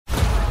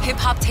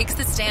Hip-hop takes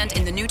the stand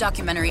in the new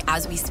documentary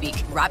As We Speak,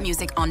 Rap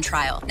Music on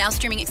Trial, now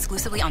streaming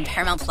exclusively on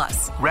Paramount+.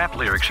 Rap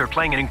lyrics are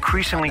playing an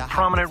increasingly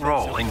prominent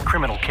role in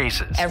criminal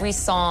cases. Every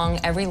song,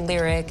 every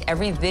lyric,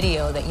 every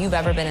video that you've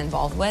ever been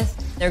involved with,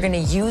 they're going to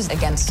use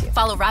against you.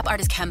 Follow rap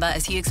artist Kemba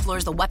as he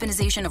explores the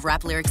weaponization of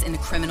rap lyrics in the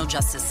criminal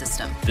justice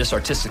system. This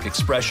artistic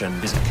expression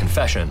is a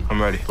confession.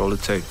 I'm ready. Roll the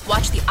tape.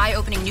 Watch the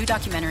eye-opening new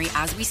documentary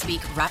As We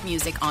Speak, Rap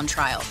Music on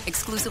Trial,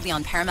 exclusively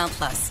on Paramount+.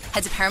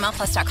 Head to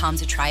ParamountPlus.com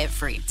to try it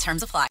free.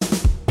 Terms apply.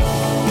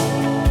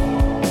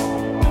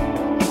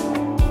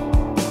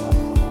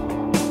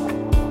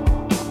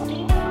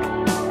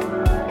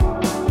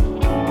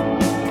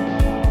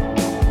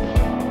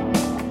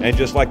 And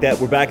just like that,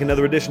 we're back.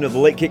 Another edition of the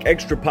Late Kick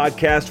Extra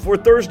podcast for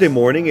Thursday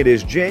morning. It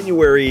is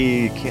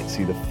January, can't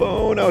see the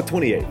phone,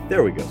 28th.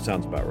 There we go.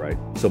 Sounds about right.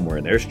 Somewhere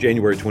in there. It's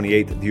January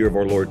 28th, the year of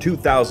our Lord,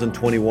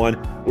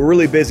 2021. We're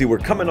really busy. We're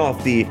coming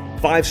off the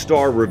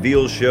 5-Star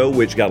Reveals show,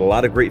 which got a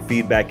lot of great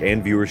feedback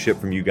and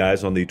viewership from you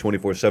guys on the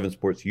 24/7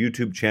 Sports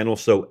YouTube channel.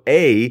 So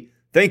A,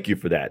 thank you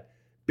for that.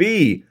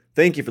 B,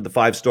 thank you for the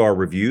 5-star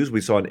reviews.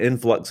 We saw an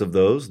influx of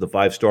those. The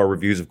 5-star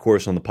reviews, of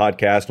course, on the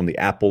podcast, on the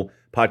Apple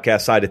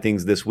podcast side of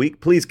things this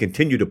week. Please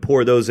continue to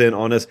pour those in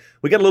on us.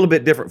 We got a little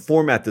bit different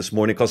format this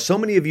morning because so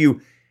many of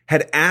you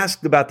had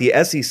asked about the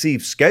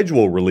SEC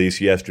schedule release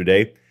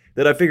yesterday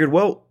that I figured,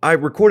 well, I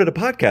recorded a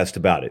podcast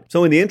about it.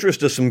 So in the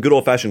interest of some good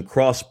old-fashioned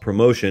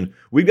cross-promotion,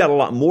 we've got a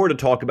lot more to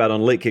talk about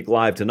on Late Kick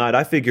Live tonight.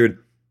 I figured,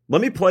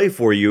 let me play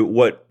for you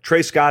what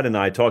Trey Scott and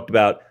I talked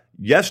about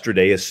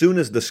yesterday as soon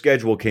as the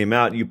schedule came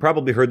out. You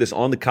probably heard this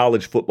on the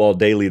College Football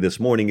Daily this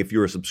morning if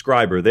you're a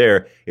subscriber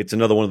there. It's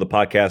another one of the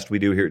podcasts we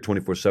do here at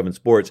 24/7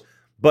 Sports.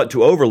 But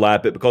to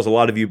overlap it, because a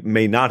lot of you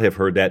may not have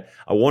heard that,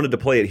 I wanted to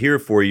play it here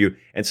for you.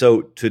 And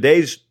so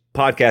today's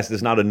podcast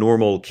is not a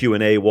normal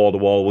Q&A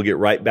wall-to-wall. We'll get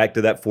right back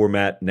to that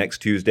format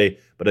next Tuesday.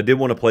 But I did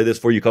want to play this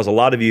for you because a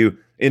lot of you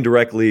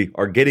indirectly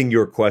are getting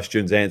your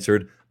questions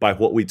answered by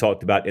what we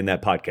talked about in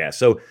that podcast.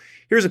 So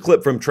here's a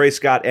clip from Trey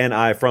Scott and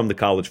I from the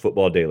College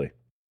Football Daily.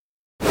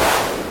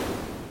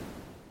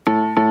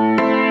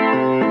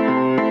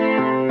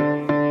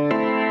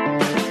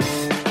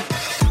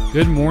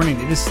 Good morning.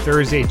 It is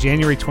Thursday,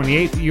 January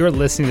 28th. You're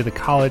listening to the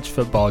College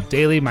Football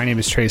Daily. My name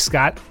is Trey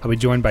Scott. I'll be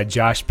joined by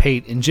Josh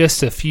Pate in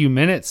just a few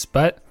minutes.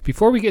 But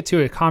before we get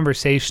to a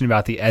conversation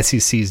about the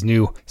SEC's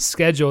new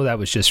schedule that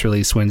was just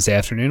released Wednesday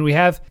afternoon, we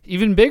have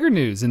even bigger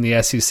news in the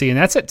SEC, and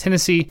that's that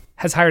Tennessee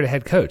has hired a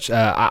head coach.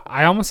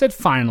 I almost said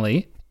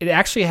finally. It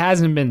actually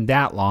hasn't been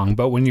that long,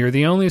 but when you're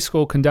the only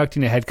school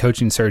conducting a head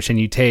coaching search and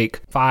you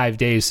take 5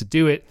 days to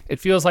do it, it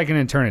feels like an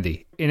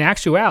eternity. In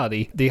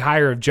actuality, the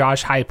hire of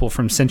Josh Heupel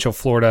from Central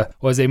Florida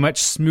was a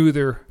much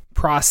smoother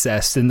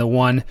process than the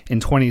one in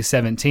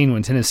 2017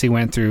 when Tennessee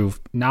went through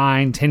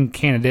 9-10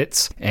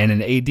 candidates and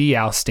an AD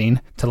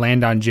ousting to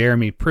land on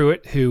Jeremy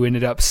Pruitt, who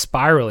ended up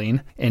spiraling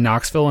in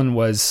Knoxville and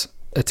was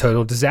a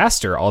total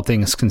disaster, all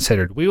things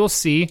considered. We will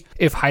see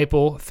if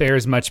Heupel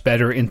fares much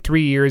better in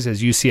 3 years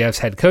as UCF's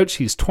head coach.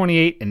 He's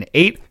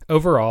 28-8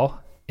 overall,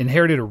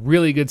 inherited a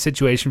really good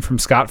situation from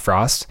Scott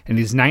Frost, and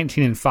he's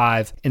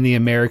 19-5 in the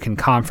American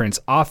Conference.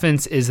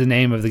 Offense is the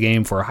name of the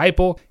game for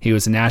Heupel. He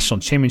was a national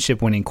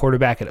championship winning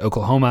quarterback at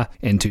Oklahoma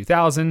in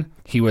 2000.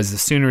 He was the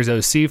Sooners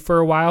OC for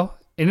a while.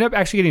 Ended up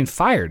actually getting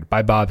fired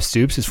by Bob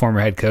Stoops, his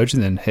former head coach,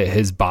 and then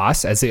his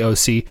boss as the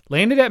OC.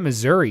 Landed at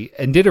Missouri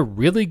and did a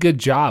really good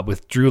job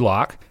with Drew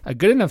Lock. A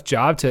good enough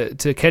job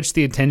to catch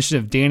the attention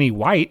of Danny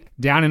White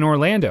down in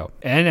Orlando.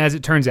 And as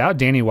it turns out,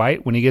 Danny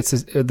White, when he gets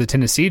the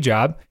Tennessee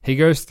job, he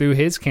goes through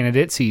his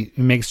candidates. He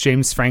makes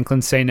James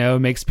Franklin say no,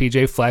 makes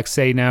PJ Fleck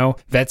say no,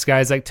 vets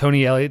guys like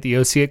Tony Elliott, the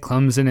OC at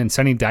Clemson, and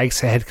Sonny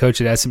Dykes, the head coach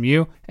at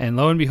SMU. And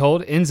lo and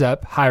behold, ends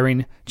up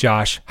hiring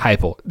Josh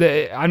Heupel.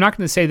 I'm not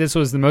going to say this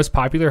was the most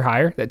popular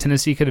hire that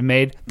Tennessee could have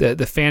made. The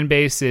fan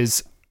base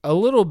is a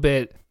little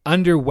bit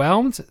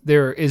underwhelmed.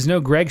 There is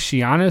no Greg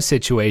Schiano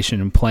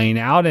situation playing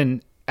out,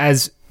 and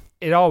as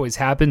it always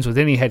happens with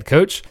any head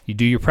coach, you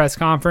do your press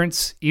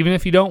conference. Even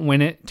if you don't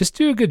win it, just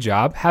do a good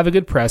job. Have a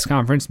good press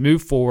conference.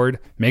 Move forward.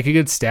 Make a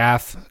good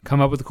staff.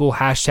 Come up with a cool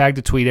hashtag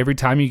to tweet every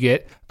time you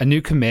get a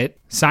new commit.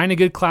 Sign a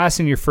good class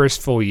in your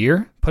first full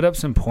year. Put up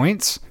some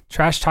points.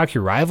 Trash talk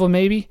your rival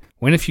maybe.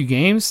 Win a few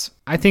games.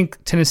 I think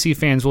Tennessee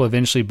fans will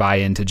eventually buy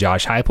into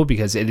Josh Heupel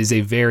because it is a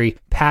very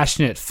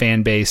passionate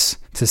fan base,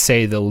 to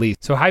say the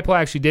least. So Heupel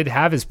actually did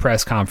have his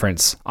press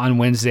conference on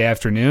Wednesday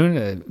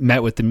afternoon,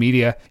 met with the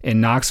media in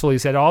Knoxville. He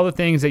said all the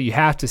things that you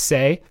have to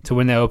say to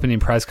win the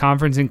opening press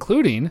conference,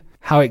 including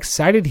how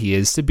excited he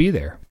is to be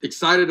there.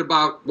 Excited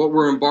about what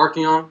we're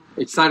embarking on.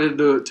 Excited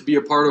to be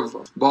a part of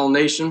Vol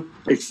Nation.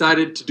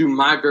 Excited to do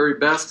my very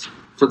best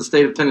for the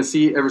state of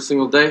Tennessee every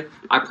single day.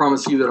 I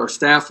promise you that our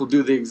staff will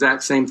do the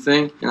exact same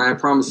thing, and I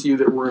promise you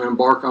that we're going to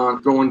embark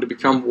on going to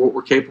become what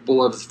we're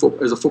capable of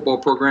as a football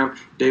program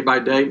day by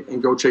day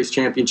and go chase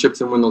championships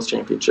and win those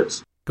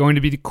championships. Going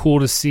to be cool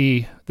to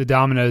see the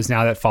dominoes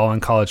now that fall in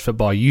college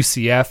football.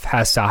 UCF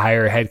has to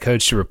hire a head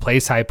coach to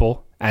replace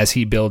Heupel as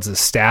he builds a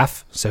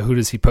staff. So who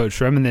does he poach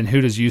from? And then who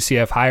does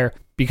UCF hire?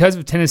 because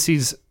of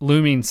Tennessee's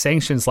looming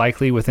sanctions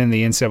likely within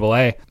the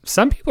NCAA,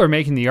 some people are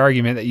making the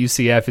argument that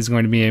UCF is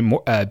going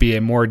to be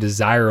a more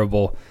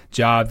desirable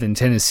job than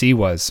Tennessee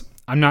was.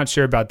 I'm not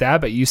sure about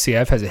that, but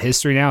UCF has a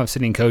history now of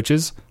sending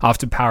coaches off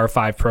to Power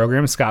 5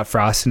 programs. Scott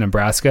Frost in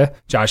Nebraska,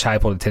 Josh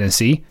Heupel to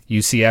Tennessee.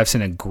 UCF's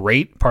in a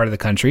great part of the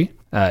country.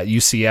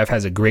 UCF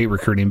has a great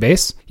recruiting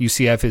base.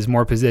 UCF is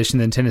more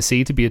positioned than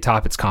Tennessee to be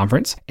atop its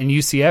conference. And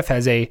UCF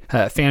has a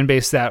fan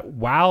base that,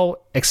 while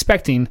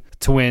expecting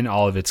to win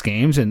all of its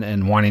games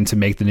and wanting to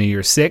make the New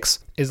Year's Six,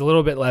 is a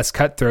little bit less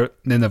cutthroat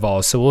than the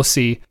Vols. So we'll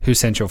see who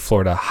Central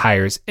Florida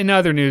hires. In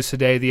other news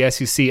today, the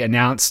SEC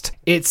announced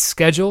its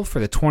schedule for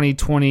the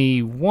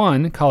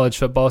 2021 college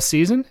football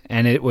season,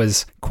 and it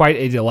was quite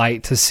a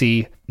delight to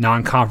see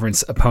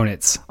non-conference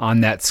opponents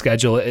on that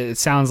schedule. It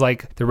sounds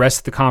like the rest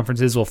of the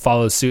conferences will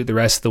follow suit the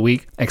rest of the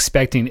week,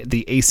 expecting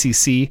the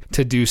ACC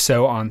to do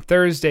so on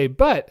Thursday.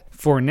 But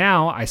for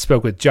now, I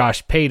spoke with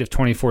Josh Pate of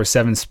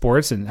 24/7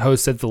 Sports and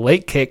host of the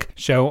Late Kick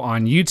show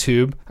on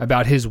YouTube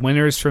about his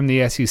winners from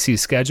the SEC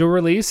schedule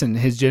release and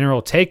his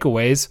general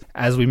takeaways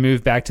as we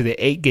move back to the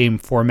 8-game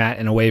format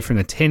and away from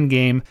the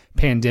 10-game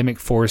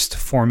pandemic-forced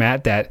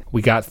format that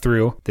we got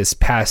through this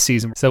past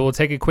season. So we'll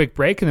take a quick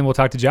break and then we'll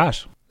talk to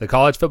Josh. The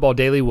College Football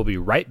Daily will be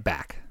right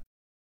back.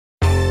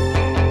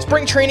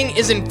 Spring training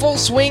is in full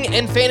swing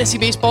and fantasy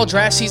baseball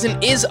draft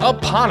season is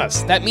upon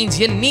us. That means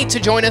you need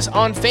to join us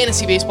on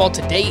Fantasy Baseball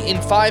Today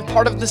in 5,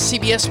 part of the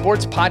CBS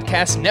Sports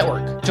Podcast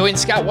Network. Join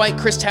Scott White,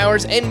 Chris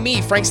Towers, and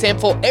me, Frank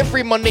Stamfel,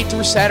 every Monday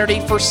through Saturday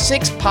for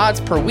 6 pods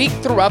per week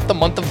throughout the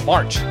month of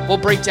March. We'll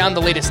break down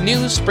the latest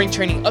news, spring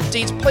training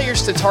updates,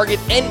 players to target,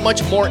 and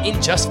much more in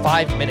just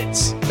 5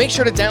 minutes. Make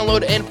sure to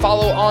download and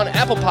follow on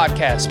Apple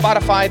Podcasts,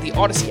 Spotify, the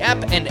Odyssey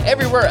app, and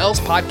everywhere else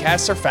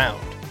podcasts are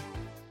found.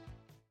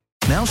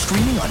 Now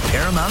streaming on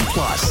Paramount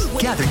Plus.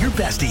 Gather your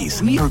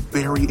besties. We are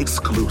very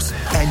exclusive.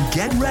 And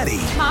get ready.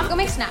 Mom, go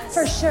make snacks.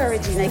 For sure,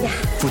 Regina, yeah.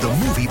 For the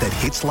movie that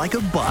hits like a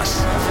bus.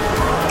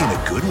 In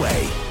a good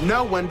way.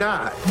 No one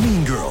died.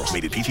 Mean Girls.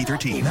 Rated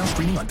PG-13. Now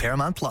streaming on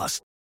Paramount Plus.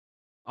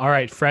 All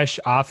right, fresh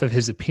off of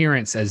his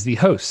appearance as the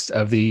host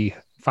of the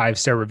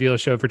 5-Star Reveal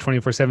show for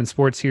 24/7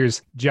 Sports,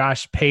 here's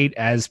Josh Pate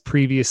as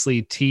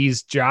previously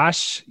teased.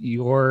 Josh,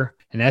 you're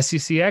an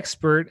SEC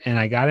expert, and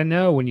I got to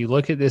know, when you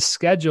look at this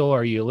schedule,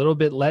 are you a little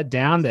bit let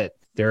down that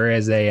there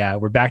is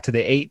we're back to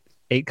the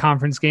eight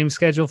conference game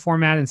schedule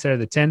format instead of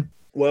the 10?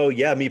 Well,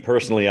 yeah, me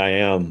personally, I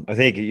am. I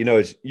think,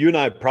 it's, you and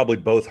I probably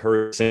both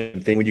heard the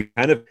same thing. When you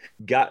kind of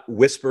got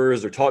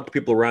whispers or talked to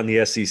people around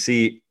the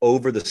SEC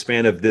over the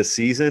span of this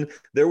season,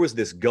 there was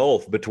this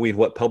gulf between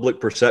what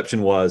public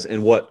perception was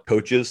and what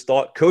coaches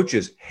thought.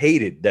 Coaches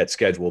hated that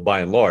schedule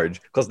by and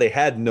large because they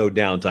had no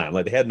downtime,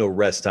 like they had no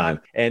rest time,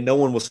 and no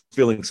one was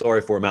feeling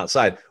sorry for them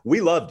outside.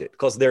 We loved it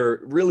because there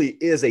really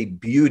is a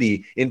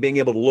beauty in being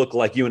able to look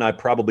like you and I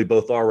probably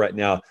both are right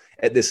now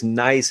at this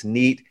nice,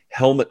 neat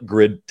helmet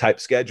grid type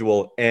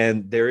schedule.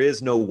 And there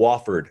is no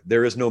Wofford.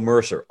 There is no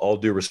Mercer, all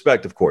due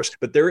respect, of course.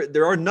 But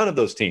there are none of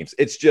those teams.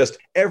 It's just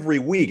every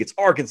week. It's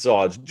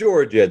Arkansas, it's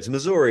Georgia, it's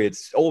Missouri,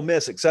 it's Ole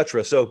Miss,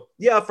 etc. So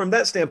yeah, from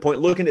that standpoint,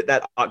 looking at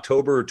that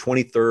October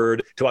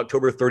 23rd to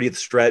October 30th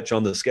stretch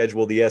on the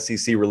schedule the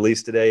SEC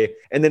released today,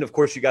 and then of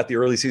course you got the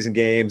early season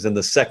games and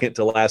the second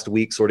to last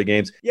week sort of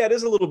games. Yeah, it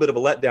is a little bit of a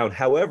letdown.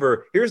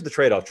 However, here's the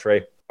trade-off,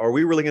 Trey. Are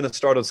we really going to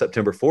start on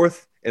September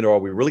 4th? And are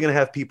we really going to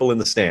have people in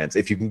the stands?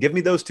 If you can give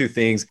me those two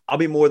things, I'll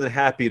be more than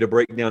happy to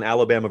break down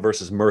Alabama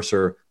versus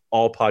Mercer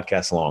all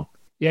podcast long.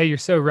 Yeah, you're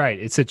so right.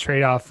 It's a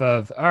trade-off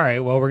of, all right,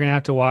 well, we're going to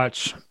have to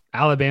watch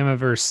Alabama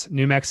versus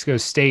New Mexico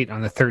State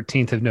on the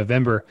 13th of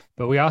November,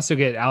 but we also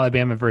get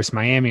Alabama versus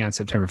Miami on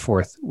September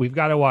 4th. We've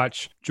got to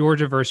watch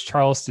Georgia versus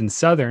Charleston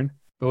Southern,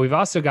 but we've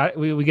also got,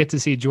 we get to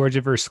see Georgia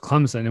versus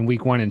Clemson in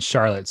week 1 in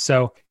Charlotte.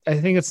 So I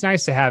think it's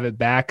nice to have it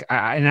back.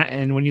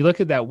 And when you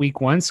look at that week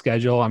 1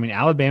 schedule, I mean,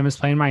 Alabama's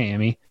playing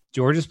Miami,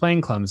 Georgia's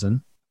playing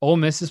Clemson, Ole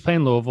Miss is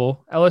playing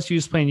Louisville,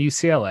 LSU's playing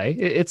UCLA.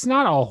 It's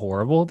not all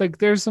horrible. Like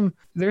there's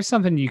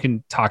something you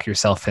can talk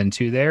yourself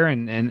into there.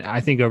 And I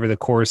think over the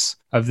course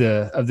of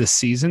the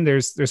season,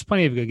 there's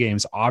plenty of good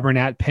games. Auburn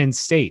at Penn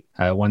State,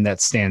 one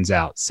that stands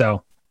out.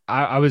 So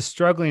I was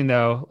struggling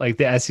though, like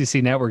the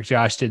SEC Network,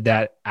 Josh did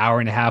that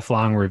hour-and-a-half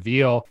long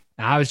reveal.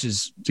 And I was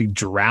just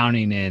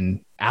drowning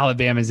in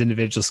Alabama's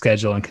individual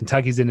schedule and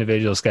Kentucky's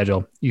individual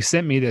schedule. You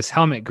sent me this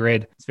helmet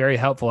grid. It's very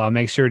helpful. I'll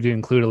make sure to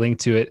include a link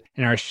to it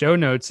in our show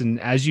notes. And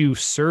as you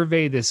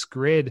survey this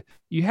grid,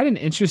 you had an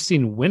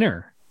interesting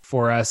winner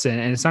for us. And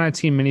it's not a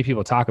team many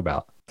people talk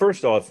about.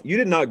 First off, you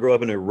did not grow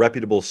up in a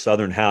reputable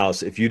Southern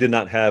house if you did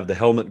not have the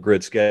helmet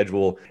grid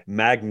schedule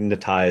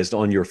magnetized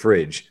on your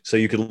fridge. So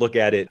you could look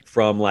at it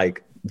from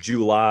like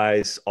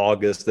July,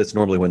 August. That's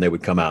normally when they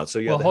would come out. So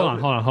yeah. Well,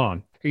 hold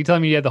on. Are you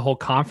telling me you had the whole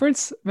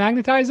conference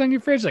magnetized on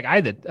your fridge? Like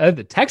I had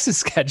the Texas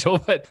schedule,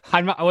 but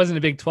I wasn't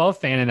a Big 12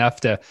 fan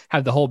enough to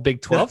have the whole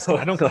Big 12. So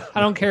I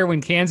don't care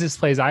when Kansas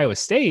plays Iowa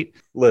State.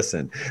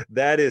 Listen,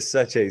 that is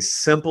such a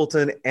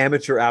simpleton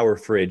amateur hour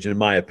fridge, in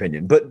my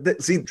opinion.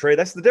 But see, Trey,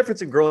 that's the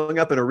difference in growing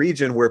up in a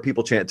region where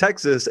people chant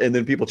Texas and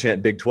then people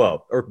chant Big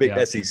 12 or Big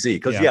SEC.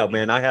 Because,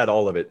 man, I had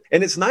all of it.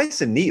 And it's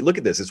nice and neat. Look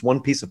at this. It's one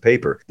piece of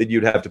paper that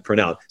you'd have to print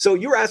out. So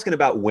you were asking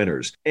about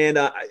winners. And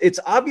it's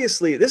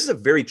obviously, this is a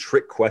very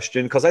trick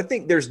question because I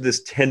think there's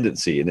this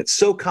tendency, and it's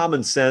so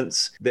common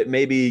sense that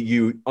maybe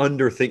you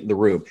underthink the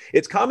room.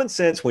 It's common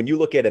sense when you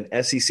look at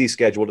an SEC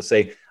schedule to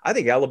say, I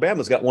think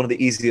Alabama's got one of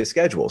the easiest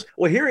schedules.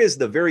 Well, here is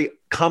the very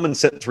common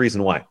sense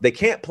reason why. They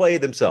can't play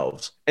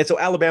themselves. And so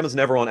Alabama's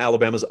never on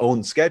Alabama's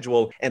own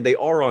schedule, and they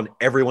are on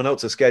everyone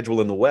else's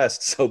schedule in the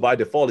West. So by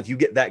default, if you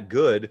get that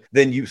good,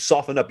 then you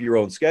soften up your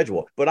own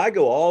schedule. But I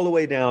go all the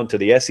way down to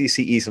the SEC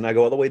East, and I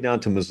go all the way down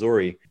to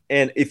Missouri.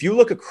 And if you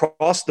look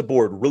across the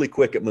board really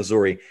quick at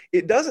Missouri,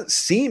 it doesn't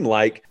seem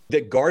like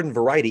the garden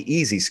variety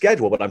easy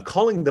schedule, but I'm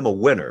calling them a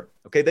winner.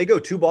 Okay, they go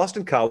to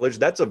Boston College.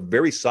 That's a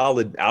very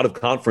solid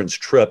out-of-conference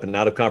trip and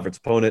out-of-conference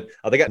opponent.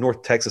 They got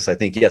North Texas, I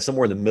think,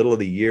 somewhere in the middle of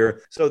the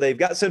year. So they've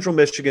got Central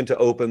Michigan to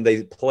open.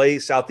 They play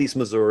Southeast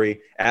Missouri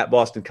at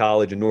Boston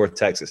College and North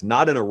Texas.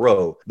 Not in a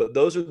row, but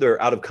those are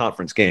their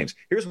out-of-conference games.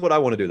 Here's what I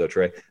want to do, though,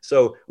 Trey.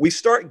 So we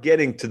start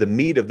getting to the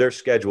meat of their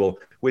schedule,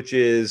 which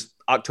is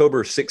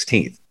October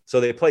 16th. So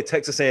they play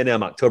Texas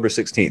A&M October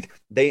 16th.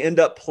 They end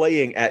up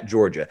playing at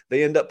Georgia.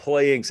 They end up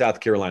playing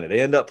South Carolina.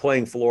 They end up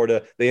playing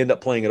Florida. They end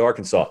up playing at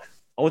Arkansas.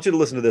 I want you to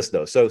listen to this,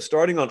 though. So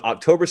starting on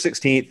October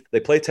 16th, they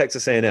play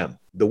Texas A&M.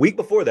 The week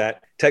before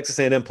that, Texas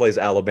A&M plays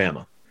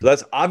Alabama. So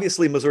that's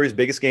obviously Missouri's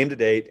biggest game to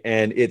date,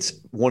 and it's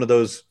one of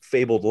those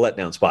fabled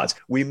letdown spots.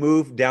 We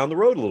move down the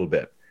road a little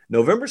bit.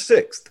 November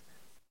 6th,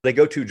 they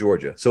go to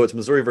Georgia. So it's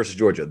Missouri versus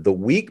Georgia. The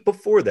week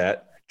before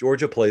that,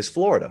 Georgia plays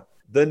Florida.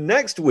 The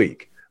next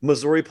week,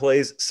 Missouri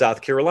plays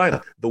South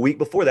Carolina. The week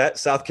before that,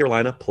 South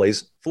Carolina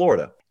plays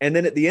Florida. And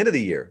then at the end of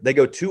the year, they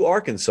go to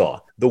Arkansas.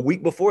 The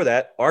week before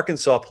that,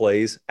 Arkansas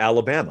plays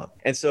Alabama.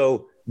 And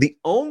so the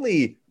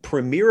only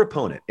premier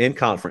opponent in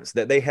conference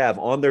that they have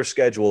on their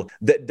schedule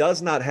that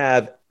does not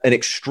have an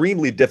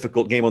extremely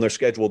difficult game on their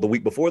schedule the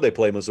week before they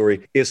play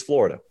Missouri is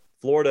Florida.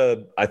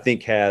 Florida, I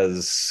think,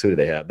 has – who do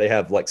they have? They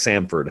have like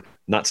Samford,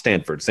 not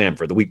Stanford,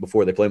 Samford, the week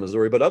before they play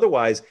Missouri. But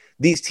otherwise,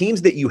 these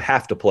teams that you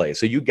have to play,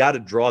 so you got to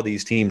draw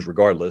these teams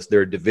regardless.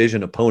 They're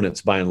division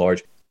opponents by and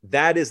large.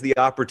 That is the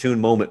opportune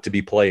moment to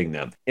be playing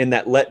them in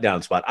that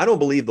letdown spot. I don't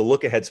believe the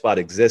look-ahead spot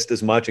exists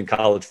as much in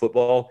college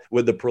football.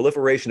 With the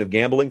proliferation of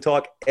gambling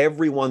talk,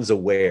 everyone's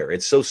aware.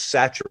 It's so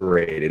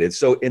saturated. It's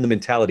so in the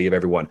mentality of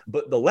everyone.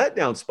 But the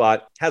letdown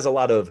spot has a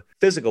lot of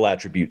physical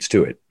attributes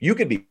to it. You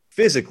can be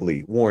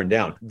physically worn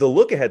down. The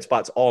look-ahead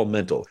spot's all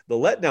mental. The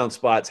letdown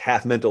spot's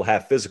half mental,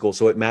 half physical,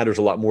 so it matters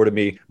a lot more to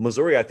me.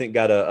 Missouri, I think,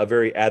 got a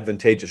very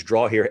advantageous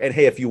draw here. And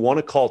hey, if you want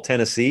to call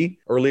Tennessee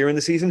earlier in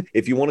the season,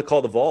 if you want to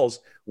call the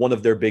Vols one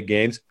of their big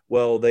games,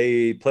 well,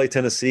 they play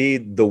Tennessee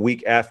the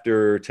week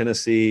after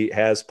Tennessee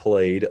has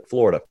played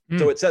Florida.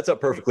 So it sets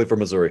up perfectly for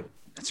Missouri.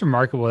 It's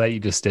remarkable that you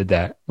just did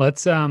that.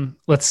 Let's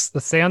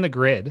stay on the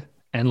grid.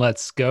 And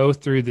let's go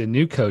through the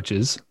new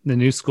coaches, the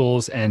new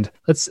schools, and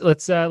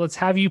let's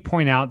have you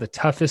point out the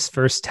toughest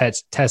first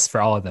test for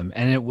all of them.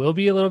 And it will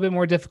be a little bit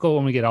more difficult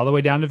when we get all the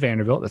way down to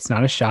Vanderbilt. That's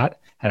not a shot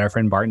at our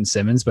friend Barton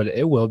Simmons, but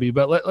it will be.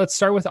 But let's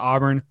start with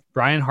Auburn.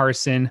 Brian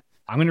Harsin.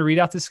 I'm going to read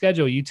out the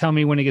schedule. You tell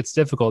me when it gets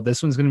difficult.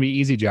 This one's going to be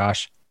easy,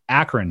 Josh.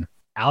 Akron,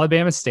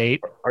 Alabama State.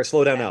 All right,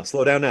 slow down now.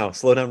 Slow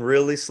down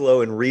really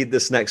slow and read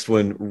this next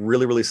one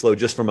really, really slow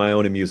just for my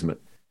own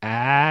amusement.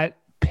 At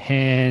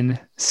Penn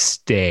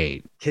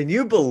State. Can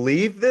you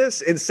believe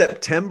this? In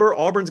September,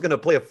 Auburn's going to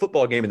play a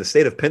football game in the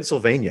state of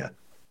Pennsylvania.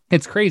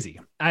 It's crazy.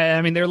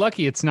 I mean, they're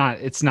lucky it's not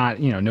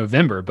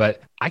November,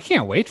 but I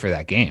can't wait for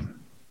that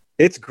game.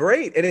 It's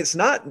great. And it's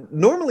not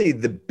normally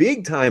the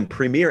big time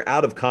premier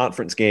out of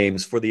conference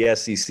games for the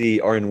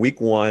SEC are in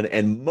week 1.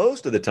 And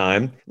most of the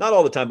time, not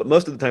all the time, but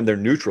most of the time they're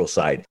neutral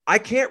side. I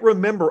can't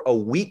remember a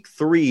week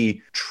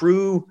 3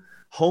 true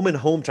home and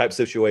home type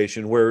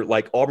situation where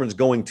like Auburn's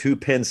going to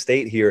Penn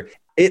State here.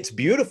 It's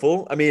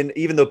beautiful. I mean,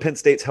 even though Penn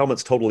State's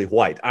helmet's totally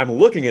white, I'm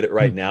looking at it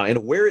right now,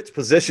 and where it's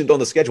positioned on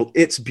the schedule,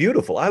 it's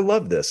beautiful. I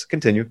love this.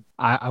 Continue.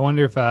 I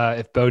wonder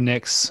if Bo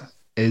Nix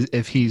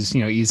if he's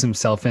eased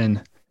himself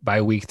in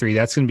by week 3.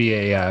 That's going to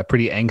be a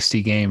pretty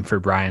angsty game for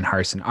Brian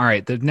Harsin. All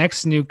right, the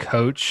next new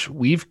coach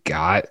we've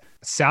got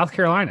South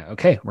Carolina.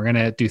 Okay, we're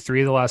gonna do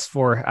 3 of the last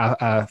 4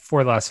 of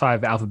the last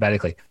 5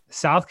 alphabetically.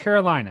 South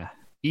Carolina,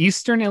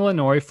 Eastern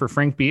Illinois for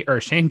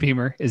Shane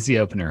Beamer is the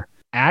opener.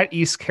 At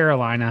East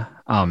Carolina,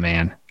 oh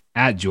man,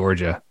 at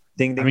Georgia.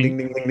 Ding, ding,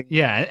 ding.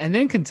 Yeah, and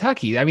then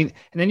Kentucky. I mean,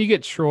 and then you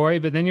get Troy,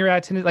 but then you're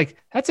at Tennessee. Like,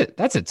 that's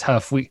a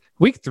tough week.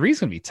 Week 3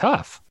 is going to be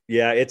tough.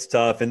 Yeah, it's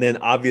tough. And then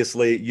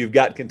obviously you've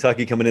got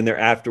Kentucky coming in there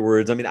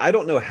afterwards. I mean, I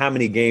don't know how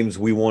many games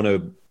we want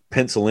to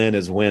pencil in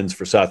as wins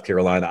for South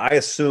Carolina. I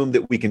assume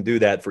that we can do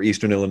that for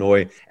Eastern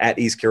Illinois at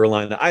East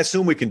Carolina. I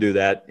assume we can do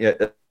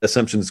that.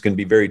 Assumptions can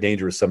be very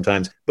dangerous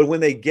sometimes. But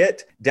when they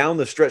get down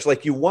the stretch,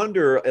 like you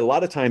wonder, a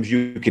lot of times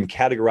you can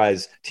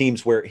categorize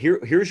teams where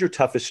here's your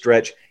toughest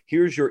stretch.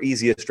 Here's your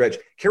easiest stretch.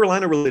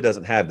 Carolina really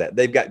doesn't have that.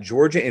 They've got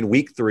Georgia in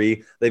week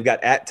 3. They've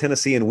got at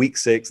Tennessee in week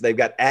 6. They've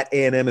got at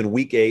A&M in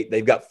week 8.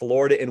 They've got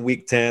Florida in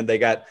week 10. They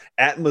got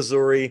at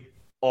Missouri,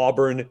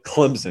 Auburn,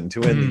 Clemson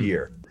to end the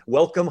year.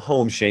 Welcome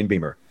home, Shane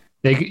Beamer.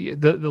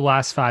 The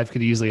last 5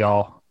 could easily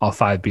all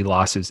 5 be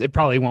losses. It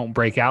probably won't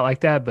break out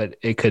like that, but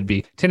it could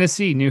be.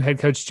 Tennessee, new head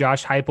coach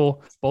Josh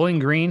Heupel. Bowling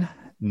Green,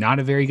 not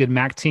a very good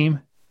MAC team.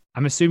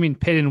 I'm assuming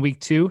Pitt in week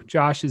 2.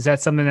 Josh, is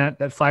that something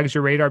that flags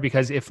your radar?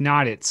 Because if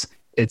not, it's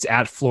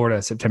at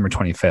Florida September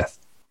 25th.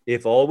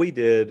 If all we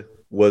did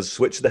was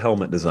switch the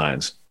helmet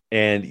designs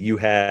and you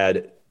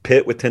had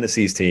Pitt with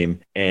Tennessee's team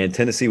and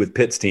Tennessee with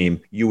Pitt's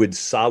team, you would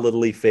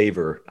solidly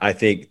favor, I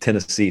think,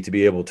 Tennessee to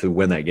be able to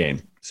win that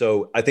game.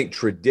 So I think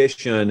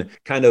tradition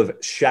kind of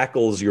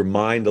shackles your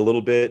mind a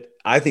little bit.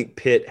 I think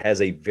Pitt has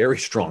a very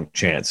strong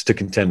chance to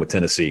contend with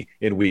Tennessee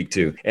in week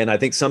 2. And I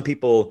think some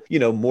people,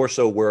 more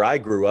so where I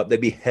grew up, they'd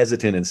be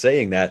hesitant in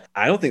saying that.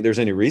 I don't think there's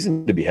any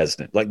reason to be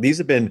hesitant. Like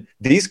these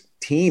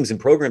teams and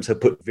programs have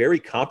put very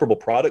comparable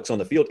products on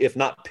the field, if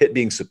not Pitt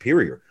being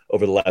superior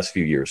over the last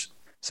few years.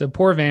 So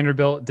poor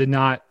Vanderbilt did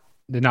not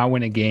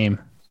win a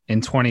game in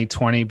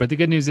 2020, but the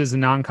good news is the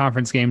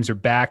non-conference games are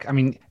back. I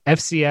mean,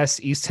 FCS,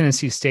 East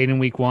Tennessee State in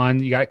week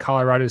 1, you got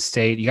Colorado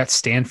State, you got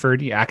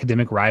Stanford, your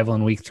academic rival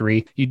in week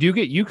 3. You do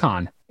get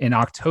UConn in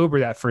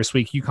October that first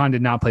week. UConn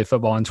did not play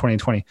football in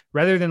 2020.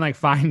 Rather than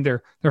find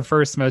their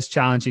first most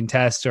challenging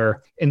test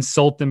or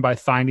insult them by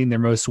finding their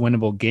most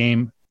winnable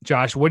game,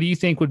 Josh, what do you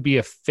think would be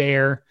a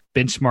fair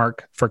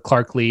benchmark for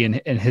Clark Lee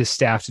and his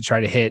staff to try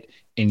to hit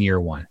in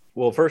year 1?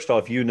 Well, first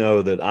off, you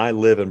know that I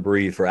live and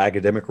breathe for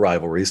academic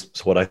rivalries.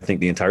 It's what I think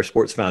the entire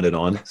sport's founded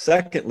on.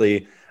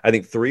 Secondly, I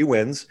think 3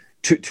 wins,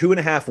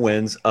 2.5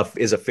 wins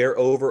is a fair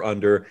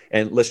over-under.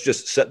 And let's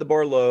just set the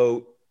bar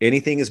low.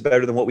 Anything is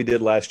better than what we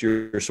did last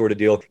year sort of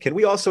deal. Can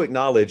we also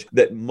acknowledge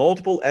that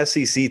multiple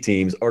SEC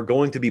teams are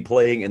going to be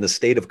playing in the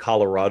state of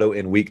Colorado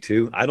in week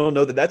 2? I don't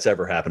know that that's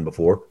ever happened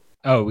before.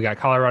 Oh, we got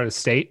Colorado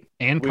State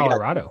and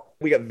Colorado.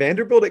 We got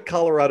Vanderbilt at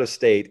Colorado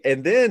State,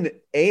 and then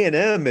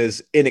A&M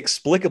is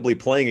inexplicably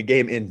playing a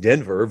game in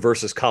Denver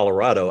versus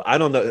Colorado. I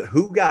don't know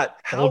who got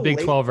how Big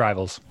 12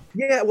 rivals.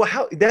 Yeah,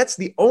 well, that's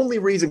the only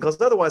reason,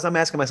 because otherwise I'm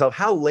asking myself,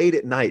 how late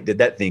at night did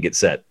that thing get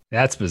set?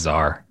 That's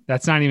bizarre.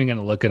 That's not even going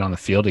to look good on the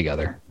field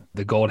together.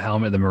 The gold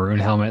helmet, the maroon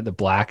helmet, the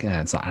black,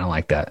 I don't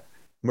like that.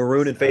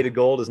 Maroon and faded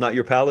gold is not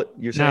your palette?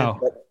 You're saying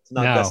that's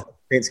not the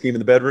paint scheme in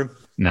the bedroom?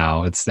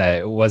 No,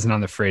 it wasn't on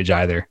the fridge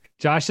either.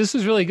 Josh, this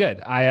was really good.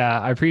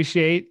 I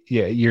appreciate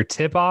your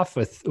tip off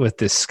with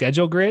this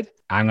schedule grid.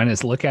 I'm going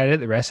to look at it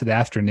the rest of the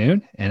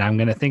afternoon, and I'm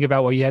going to think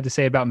about what you had to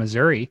say about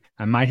Missouri.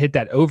 I might hit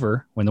that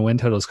over when the win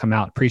totals come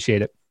out.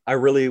 Appreciate it. I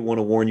really want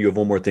to warn you of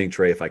one more thing,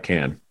 Trey, if I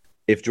can.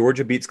 If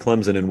Georgia beats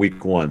Clemson in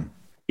week 1,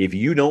 if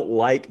you don't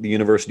like the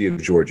University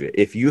of Georgia,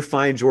 if you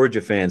find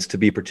Georgia fans to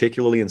be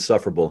particularly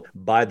insufferable,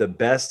 buy the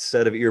best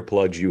set of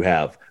earplugs you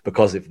have.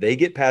 Because if they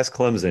get past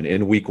Clemson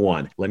in week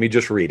 1, let me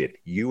just read it.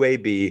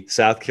 UAB,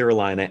 South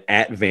Carolina,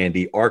 at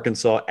Vandy,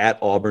 Arkansas, at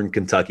Auburn,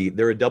 Kentucky.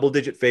 They're a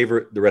double-digit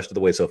favorite the rest of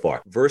the way so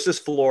far. Versus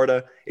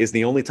Florida is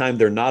the only time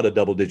they're not a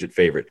double-digit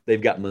favorite.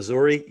 They've got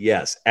Missouri,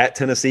 yes. At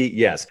Tennessee,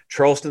 yes.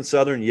 Charleston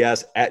Southern,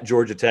 yes. At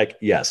Georgia Tech,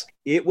 yes.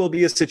 It will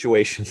be a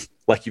situation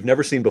like you've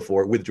never seen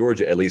before, with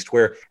Georgia at least,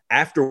 where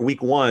after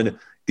week 1,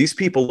 these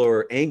people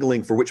are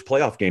angling for which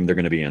playoff game they're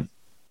going to be in.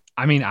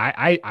 I mean,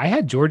 I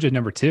had Georgia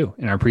number 2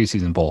 in our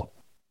preseason poll.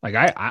 Like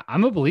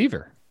I'm a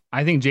believer.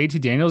 I think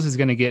JT Daniels is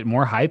going to get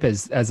more hype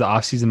as the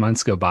offseason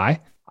months go by.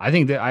 I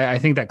think that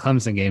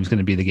Clemson game is going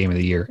to be the game of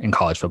the year in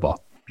college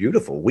football.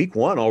 Beautiful. Week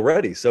 1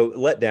 already. So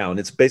let down.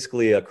 It's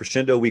basically a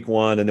crescendo week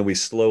 1, and then we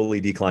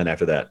slowly decline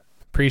after that.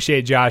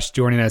 Appreciate Josh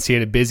joining us. He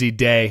had a busy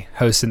day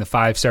hosting the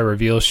 5-Star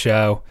Reveal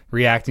show,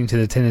 reacting to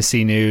the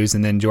Tennessee news,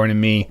 and then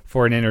joining me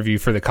for an interview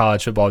for the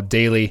College Football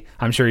Daily.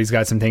 I'm sure he's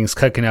got some things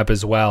cooking up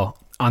as well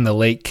on the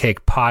Late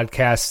Kick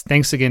podcast.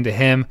 Thanks again to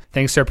him.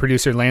 Thanks to our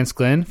producer, Lance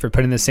Glenn, for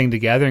putting this thing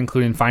together,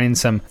 including finding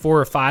some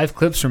 4 or 5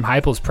 clips from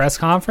Heupel's press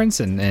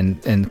conference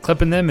and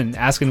clipping them and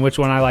asking which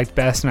one I liked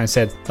best. And I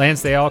said,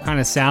 Lance, they all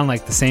kind of sound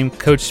like the same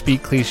coach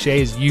speak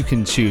cliches. You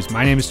can choose.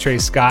 My name is Trey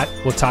Scott.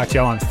 We'll talk to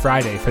y'all on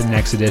Friday for the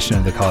next edition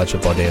of the College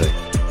Football Daily.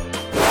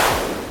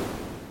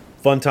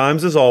 Fun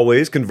times as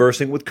always,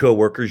 conversing with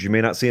coworkers. You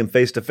may not see them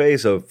face to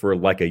face for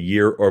like a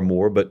year or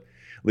more, but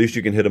at least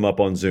you can hit them up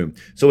on Zoom.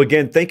 So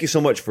again, thank you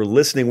so much for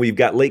listening. We've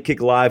got Late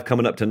Kick Live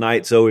coming up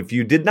tonight. So if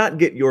you did not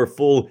get your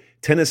full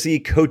Tennessee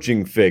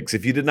coaching fix,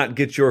 if you did not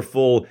get your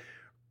full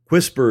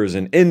whispers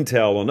and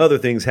intel on other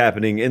things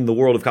happening in the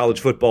world of college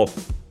football,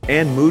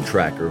 and mood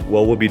tracker.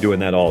 Well, we'll be doing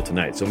that all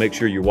tonight. So make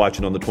sure you're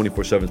watching on the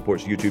 24/7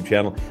 Sports YouTube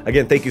channel.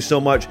 Again, thank you so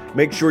much.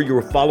 Make sure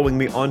you're following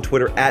me on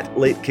Twitter at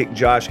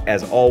LateKickJosh.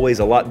 As always,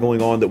 a lot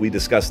going on that we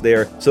discussed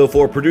there. So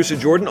for producer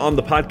Jordan on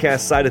the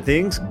podcast side of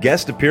things,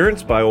 guest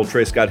appearance by old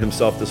Trey Scott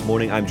himself this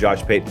morning, I'm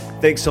Josh Pate.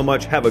 Thanks so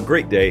much. Have a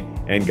great day,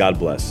 and God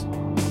bless.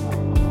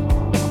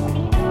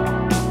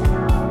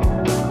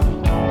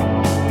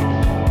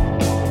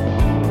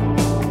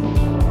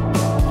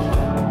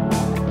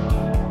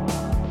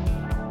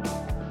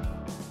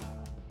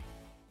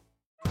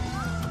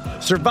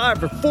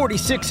 Survivor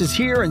 46 is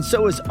here, and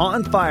so is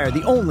On Fire,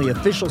 the only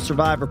official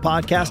Survivor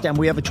podcast, and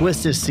we have a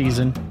twist this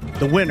season.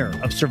 The winner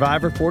of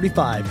Survivor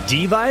 45,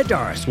 Dee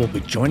Valladares, will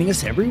be joining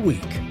us every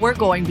week. We're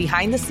going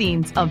behind the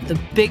scenes of the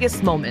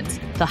biggest moments,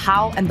 the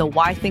how and the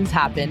why things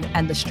happen,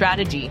 and the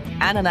strategy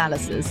and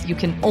analysis you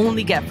can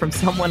only get from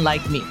someone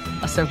like me,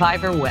 a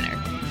Survivor winner.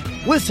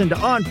 Listen to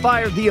On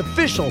Fire, the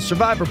official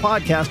Survivor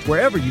podcast,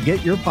 wherever you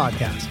get your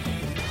podcasts.